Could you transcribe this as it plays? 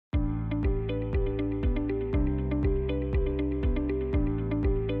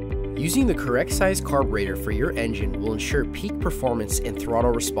Using the correct size carburetor for your engine will ensure peak performance and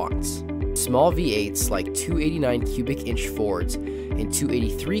throttle response. Small V8s like 289 cubic inch Fords and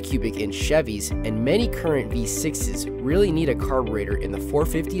 283 cubic inch Chevys and many current V6s really need a carburetor in the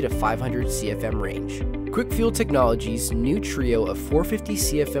 450 to 500 CFM range. Quick Fuel Technology's new trio of 450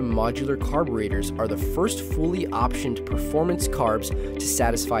 CFM modular carburetors are the first fully optioned performance carbs to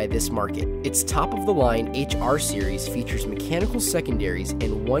satisfy this market. Its top-of-the-line HR series features mechanical secondaries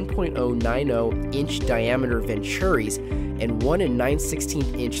and 1.090 inch diameter venturis and 1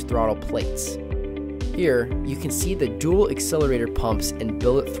 9/16 inch throttle plates. Here, you can see the dual accelerator pumps and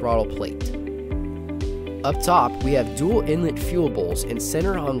billet throttle plate. Up top, we have dual inlet fuel bowls and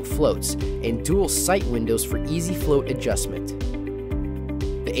center hung floats and dual sight windows for easy float adjustment.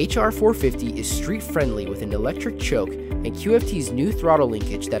 The HR450 is street friendly with an electric choke and QFT's new throttle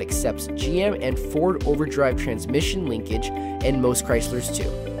linkage that accepts GM and Ford overdrive transmission linkage and most Chryslers too.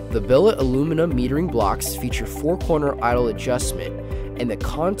 The billet aluminum metering blocks feature 4-corner idle adjustment, and the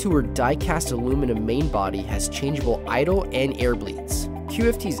contoured die-cast aluminum main body has changeable idle and air bleeds.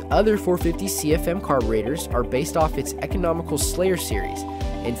 QFT's other 450 CFM carburetors are based off its economical Slayer series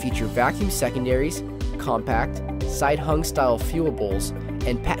and feature vacuum secondaries, compact, side-hung style fuel bowls,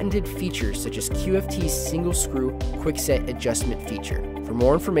 and patented features such as QFT's single-screw quick-set adjustment feature. For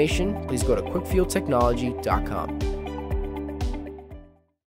more information, please go to quickfueltechnology.com.